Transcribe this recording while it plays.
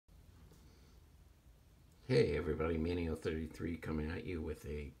Hey everybody, Manio33 coming at you with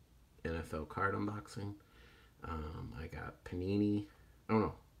a NFL card unboxing. I got Panini, oh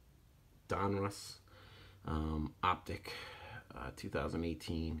no, Donruss Optic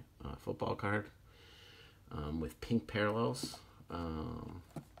 2018 football card with pink parallels.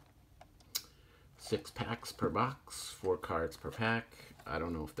 6 packs per box, 4 cards per pack. I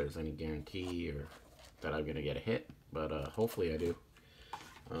don't know if there's any guarantee or that I'm gonna get a hit, but hopefully I do.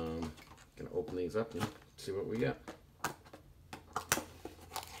 Gonna open these up and see what we get.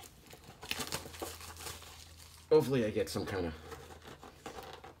 Hopefully I get some kind of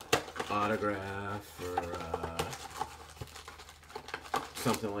autograph or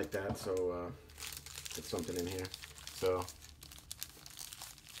something like that, so get something in here. So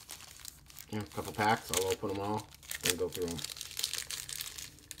yeah, a couple packs, I'll open them all and go through them.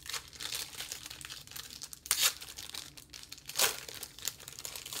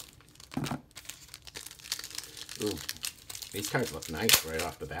 Ooh, these cards look nice right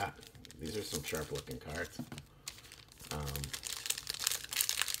off the bat. These are some sharp looking cards.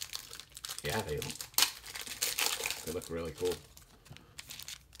 Yeah, they look really cool.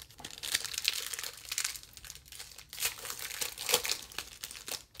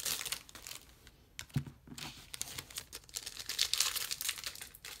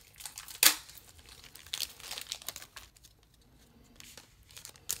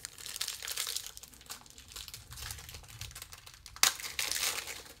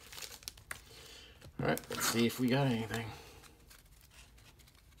 All right, let's see if we got anything.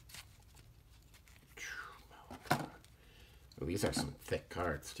 Oh, these are some thick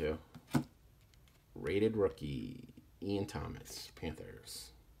cards too. Rated rookie, Ian Thomas,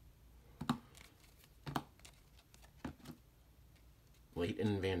 Panthers.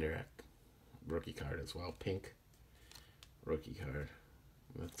 Leighton Vander Eck, rookie card as well. Pink rookie card.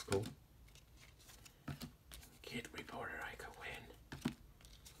 That's cool. Kid reporter, I could win.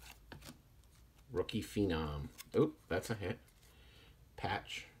 Rookie phenom. Oop, that's a hit.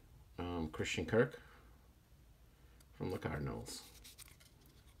 Patch. Christian Kirk from the Cardinals.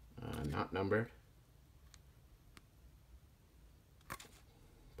 Not numbered,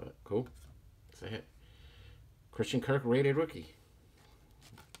 but cool. It's a hit. Christian Kirk rated rookie.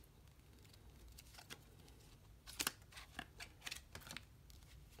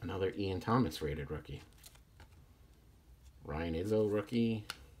 Another Ian Thomas rated rookie. Ryan Izzo rookie.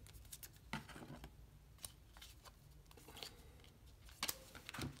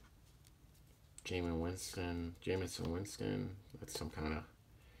 Jameson Winston, that's some kind of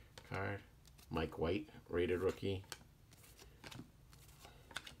card. Mike White, rated rookie.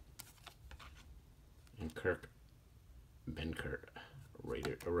 And Kirk Benkert,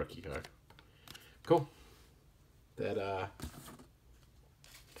 rated a rookie card. Cool. That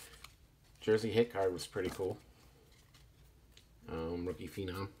jersey hit card was pretty cool. Rookie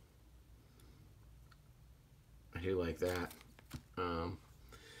phenom. I do like that.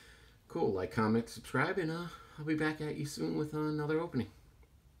 Cool. Like, comment, subscribe, and I'll be back at you soon with another opening.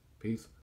 Peace.